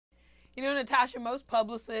You know, Natasha, most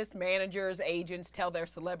publicists, managers, agents tell their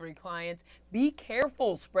celebrity clients, be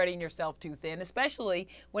careful spreading yourself too thin, especially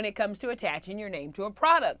when it comes to attaching your name to a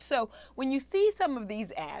product. So when you see some of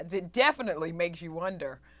these ads, it definitely makes you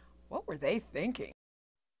wonder, what were they thinking?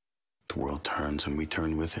 The world turns and we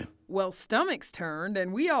turn with it. Well, stomachs turned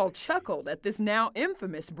and we all chuckled at this now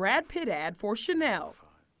infamous Brad Pitt ad for Chanel.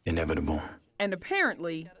 Inevitable. And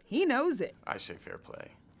apparently, he knows it. I say fair play.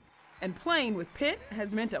 And playing with Pitt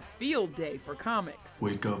has meant a field day for comics.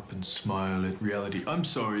 Wake up and smile at reality. I'm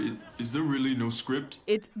sorry, is there really no script?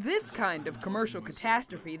 It's this kind of commercial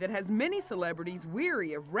catastrophe that has many celebrities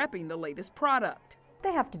weary of repping the latest product.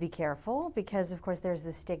 They have to be careful because, of course, there's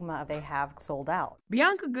the stigma of they have sold out.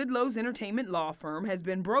 Bianca Goodloe's entertainment law firm has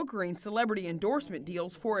been brokering celebrity endorsement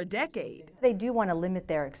deals for a decade. They do want to limit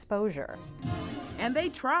their exposure. And they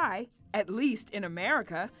try, at least in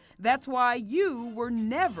America. That's why you were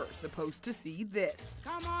never supposed to see this.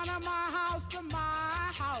 Come on to my house.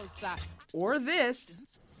 Or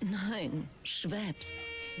this. Nein, Schweppes.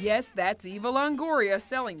 Yes, that's Eva Longoria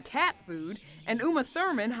selling cat food and Uma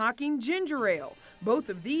Thurman hawking ginger ale. Both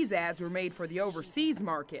of these ads were made for the overseas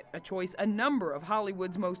market, a choice a number of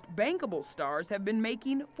Hollywood's most bankable stars have been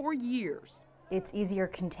making for years. It's easier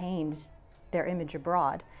contained, their image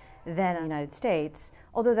abroad, than in the United States,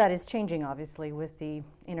 although that is changing, obviously, with the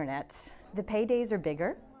internet. The paydays are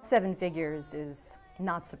bigger. 7 figures is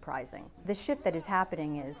not surprising. The shift that is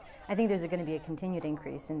happening is, I think there's going to be a continued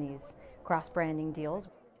increase in these cross-branding deals.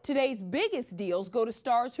 Today's biggest deals go to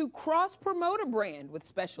stars who cross-promote a brand with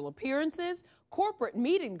special appearances, corporate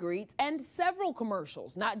meet and greets, and several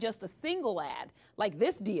commercials, not just a single ad, like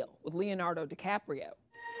this deal with Leonardo DiCaprio.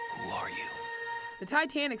 Who are you? The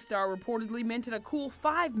Titanic star reportedly minted a cool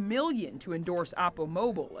 $5 million to endorse Oppo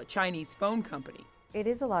Mobile, a Chinese phone company. It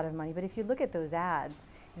is a lot of money, but if you look at those ads,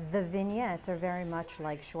 the vignettes are very much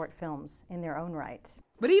like short films in their own right.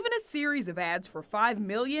 But even a series of ads for $5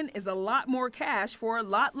 million is a lot more cash for a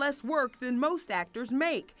lot less work than most actors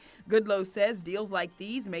make. Goodloe says deals like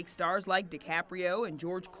these make stars like DiCaprio and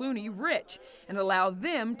George Clooney rich and allow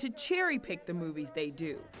them to cherry-pick the movies they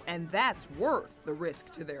do. And that's worth the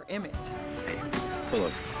risk to their image.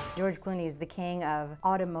 George Clooney is the king of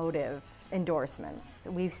automotive endorsements.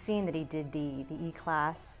 We've seen that he did the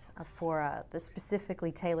E-Class for the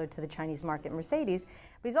specifically tailored to the Chinese market Mercedes,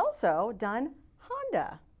 but he's also done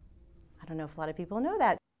Honda. I don't know if a lot of people know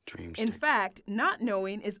that. In fact, not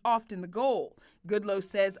knowing is often the goal. Goodloe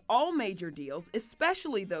says all major deals,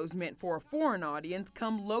 especially those meant for a foreign audience,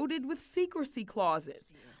 come loaded with secrecy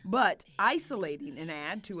clauses. But isolating an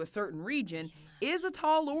ad to a certain region is a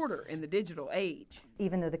tall order in the digital age.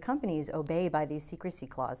 Even though the companies obey by these secrecy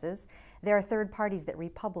clauses, there are third parties that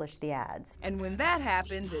republish the ads. And when that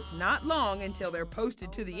happens, it's not long until they're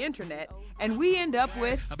posted to the internet, and we end up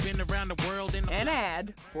with an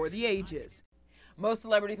ad for the ages. Most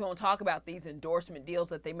celebrities won't talk about these endorsement deals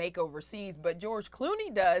that they make overseas, but George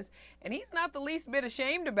Clooney does, and he's not the least bit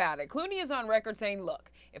ashamed about it. Clooney is on record saying,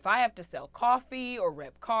 look, if I have to sell coffee or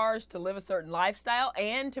rep cars to live a certain lifestyle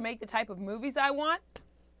and to make the type of movies I want,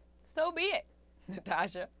 so be it.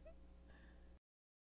 Natasha.